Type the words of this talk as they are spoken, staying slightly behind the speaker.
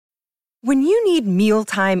When you need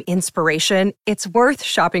mealtime inspiration, it's worth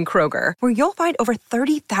shopping Kroger, where you'll find over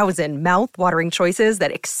 30,000 mouth-watering choices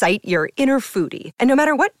that excite your inner foodie. And no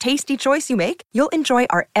matter what tasty choice you make, you'll enjoy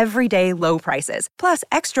our everyday low prices, plus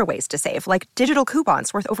extra ways to save, like digital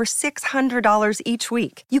coupons worth over $600 each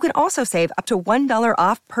week. You can also save up to $1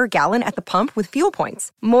 off per gallon at the pump with fuel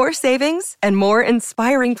points. More savings and more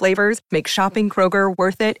inspiring flavors make shopping Kroger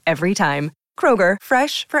worth it every time. Kroger,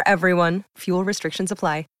 fresh for everyone. Fuel restrictions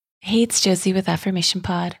apply. Hey, it's Josie with Affirmation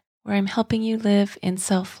Pod, where I'm helping you live in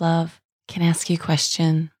self-love. Can I ask you a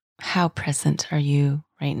question? How present are you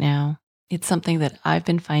right now? It's something that I've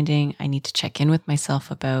been finding I need to check in with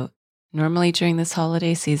myself about. Normally during this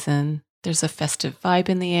holiday season, there's a festive vibe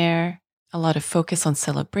in the air, a lot of focus on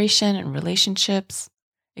celebration and relationships.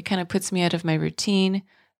 It kind of puts me out of my routine.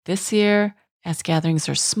 This year, as gatherings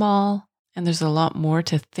are small and there's a lot more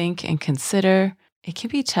to think and consider, it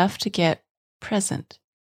can be tough to get present.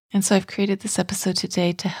 And so I've created this episode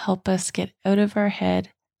today to help us get out of our head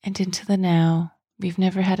and into the now. We've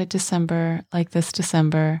never had a December like this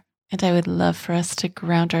December, and I would love for us to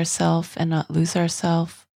ground ourselves and not lose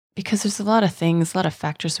ourselves, because there's a lot of things, a lot of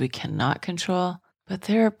factors we cannot control, but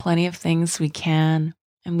there are plenty of things we can,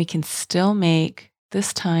 and we can still make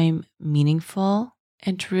this time meaningful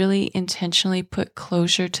and really intentionally put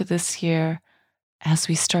closure to this year as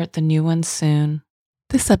we start the new one soon.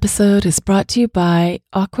 This episode is brought to you by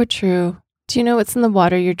AquaTrue. Do you know what's in the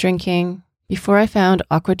water you're drinking? Before I found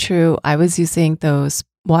AquaTrue, I was using those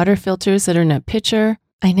water filters that are in a pitcher.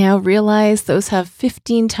 I now realize those have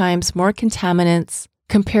 15 times more contaminants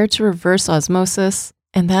compared to reverse osmosis,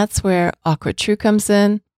 and that's where AquaTrue comes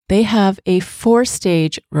in. They have a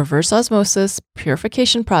 4-stage reverse osmosis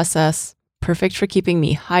purification process, perfect for keeping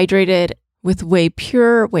me hydrated with way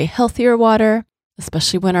purer, way healthier water,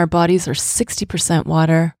 especially when our bodies are 60%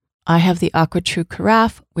 water. I have the AquaTrue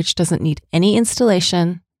Carafe, which doesn't need any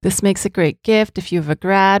installation. This makes a great gift if you have a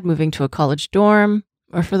grad moving to a college dorm,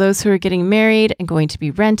 or for those who are getting married and going to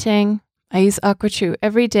be renting. I use AquaTrue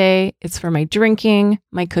every day. It's for my drinking,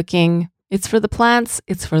 my cooking. It's for the plants.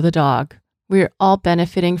 It's for the dog. We're all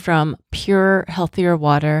benefiting from pure, healthier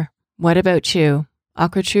water. What about you?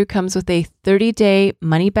 AquaTrue comes with a 30-day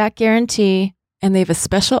money-back guarantee, and they have a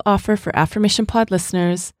special offer for Affirmation Pod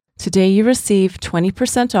listeners. Today you receive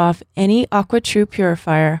 20% off any AquaTrue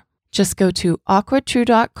purifier. Just go to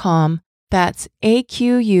aquatrue.com, that's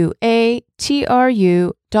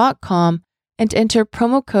AQUATRU.com, and enter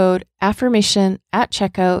promo code AFFIRMATION at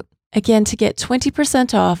checkout. Again, to get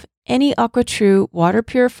 20% off any AquaTrue water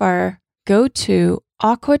purifier, go to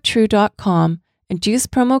aquatrue.com and use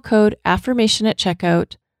promo code AFFIRMATION at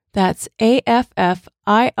checkout. That's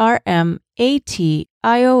AFFIRMATION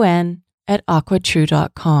at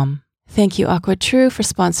aquatrue.com. Thank you, AquaTrue, for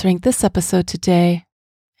sponsoring this episode today.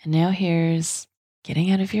 And now here's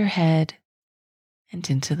getting out of your head and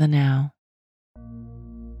into the now.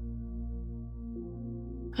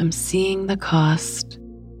 I'm seeing the cost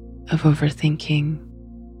of overthinking.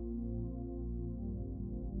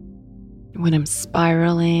 When I'm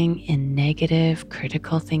spiraling in negative,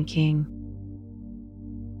 critical thinking,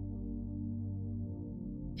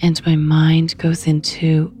 and my mind goes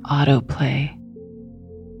into autoplay.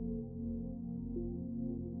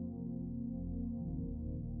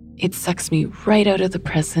 It sucks me right out of the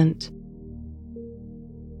present,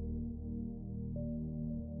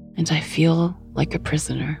 and I feel like a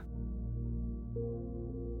prisoner.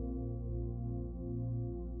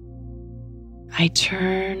 I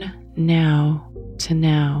turn now to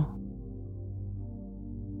now.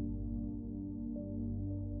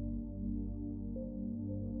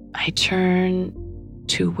 I turn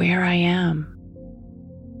to where I am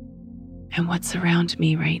and what's around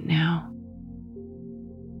me right now.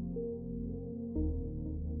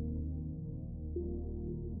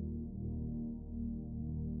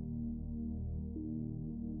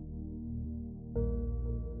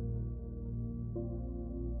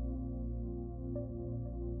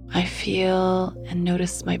 I feel and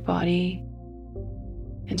notice my body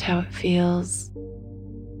and how it feels.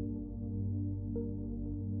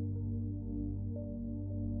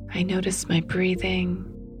 I notice my breathing.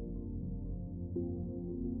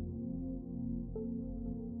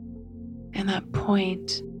 And that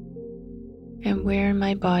point and where in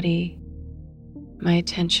my body my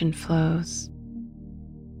attention flows.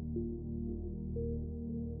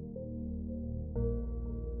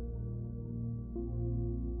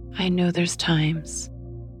 I know there's times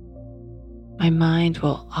my mind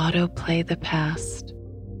will autoplay the past.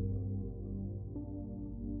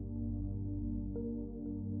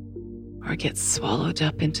 Or get swallowed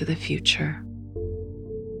up into the future.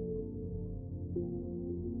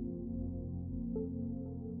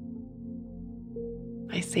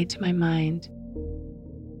 I say to my mind,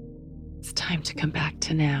 it's time to come back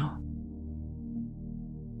to now.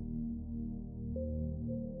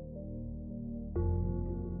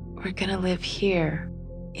 We're going to live here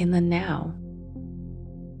in the now.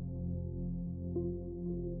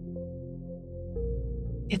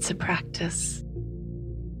 It's a practice.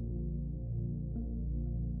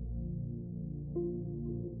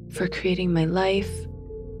 For creating my life,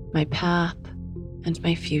 my path, and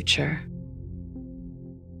my future.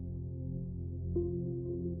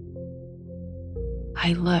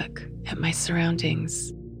 I look at my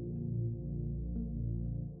surroundings.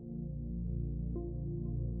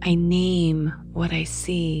 I name what I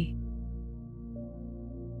see.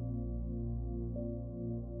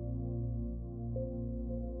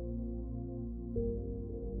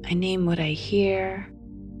 I name what I hear.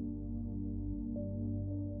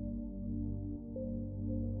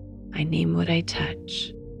 I name what I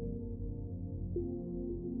touch.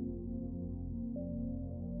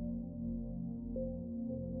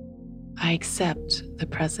 I accept the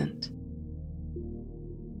present.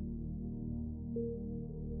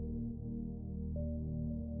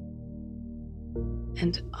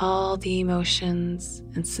 And all the emotions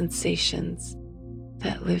and sensations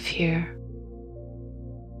that live here.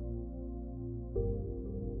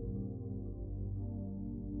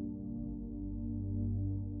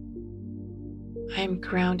 I am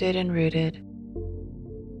grounded and rooted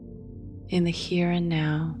in the here and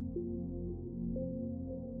now.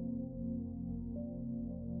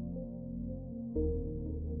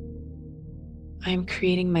 I am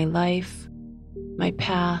creating my life, my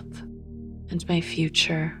path, and my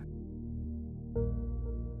future.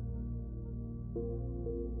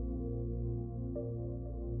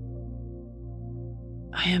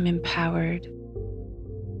 I am empowered.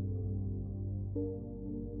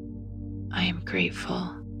 I am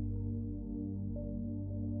grateful.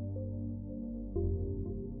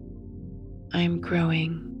 I am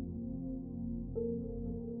growing.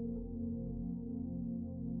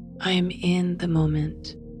 I am in the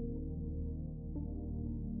moment.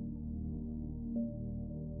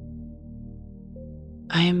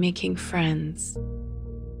 I am making friends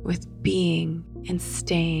with being and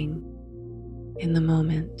staying in the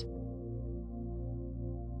moment.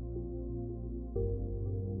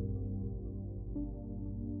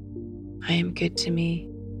 I am good to me.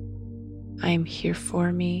 I am here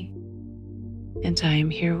for me, and I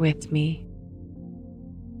am here with me.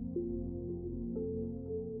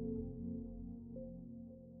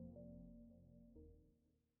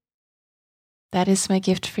 That is my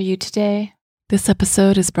gift for you today. This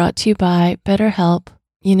episode is brought to you by BetterHelp.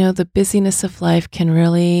 You know, the busyness of life can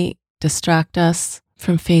really distract us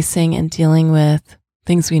from facing and dealing with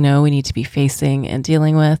things we know we need to be facing and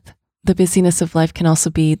dealing with. The busyness of life can also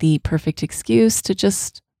be the perfect excuse to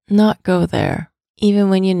just not go there, even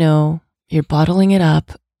when you know you're bottling it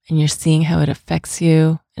up and you're seeing how it affects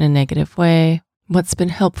you in a negative way. What's been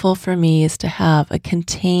helpful for me is to have a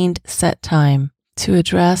contained set time to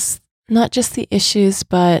address not just the issues,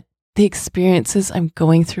 but the experiences I'm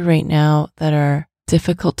going through right now that are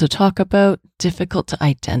difficult to talk about, difficult to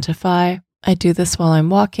identify. I do this while I'm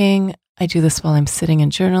walking. I do this while I'm sitting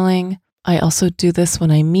and journaling. I also do this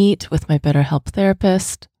when I meet with my BetterHelp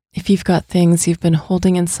therapist. If you've got things you've been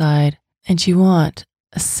holding inside and you want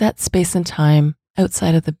a set space and time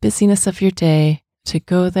outside of the busyness of your day to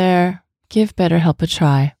go there, give BetterHelp a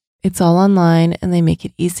try. It's all online and they make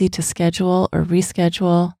it easy to schedule or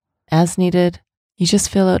reschedule as needed. You just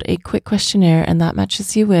fill out a quick questionnaire and that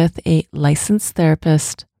matches you with a licensed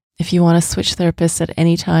therapist. If you want to switch therapists at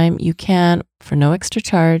any time, you can for no extra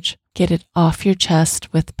charge. Get it off your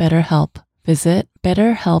chest with BetterHelp. Visit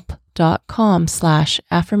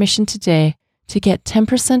betterhelp.com/affirmation today to get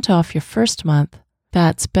 10% off your first month.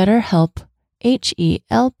 That's BetterHelp,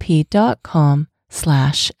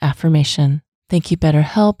 HELP.com/affirmation. Thank you,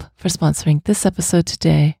 BetterHelp, for sponsoring this episode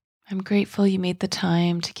today. I'm grateful you made the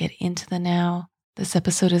time to get into the now. This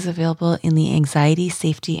episode is available in the anxiety,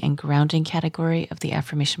 safety, and grounding category of the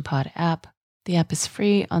Affirmation Pod app. The app is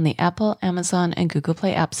free on the Apple, Amazon, and Google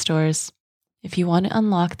Play app stores. If you want to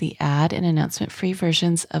unlock the ad and announcement-free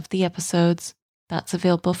versions of the episodes, that's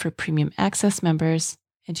available for premium access members,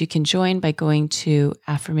 and you can join by going to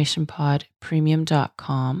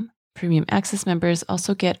affirmationpodpremium.com. Premium access members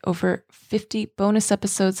also get over 50 bonus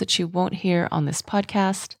episodes that you won't hear on this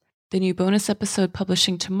podcast. The new bonus episode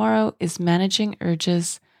publishing tomorrow is Managing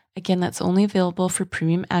Urges. Again, that's only available for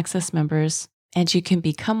premium access members, and you can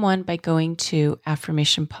become one by going to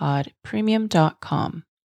affirmationpodpremium.com.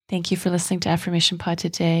 Thank you for listening to Affirmation Pod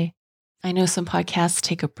today. I know some podcasts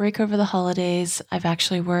take a break over the holidays. I've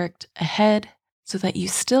actually worked ahead so that you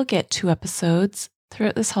still get 2 episodes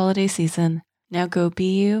throughout this holiday season. Now go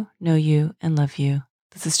be you, know you, and love you.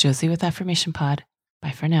 This is Josie with Affirmation Pod.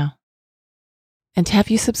 Bye for now. And have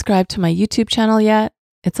you subscribed to my YouTube channel yet?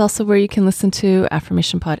 It's also where you can listen to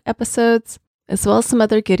Affirmation Pod episodes, as well as some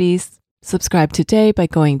other goodies. Subscribe today by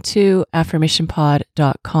going to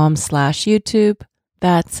affirmationpod.com/YouTube.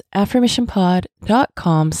 That's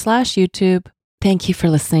affirmationpod.com/YouTube. Thank you for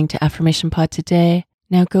listening to Affirmation Pod today.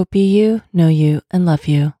 Now go be you, know you, and love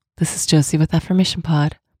you. This is Josie with Affirmation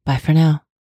Pod. Bye for now.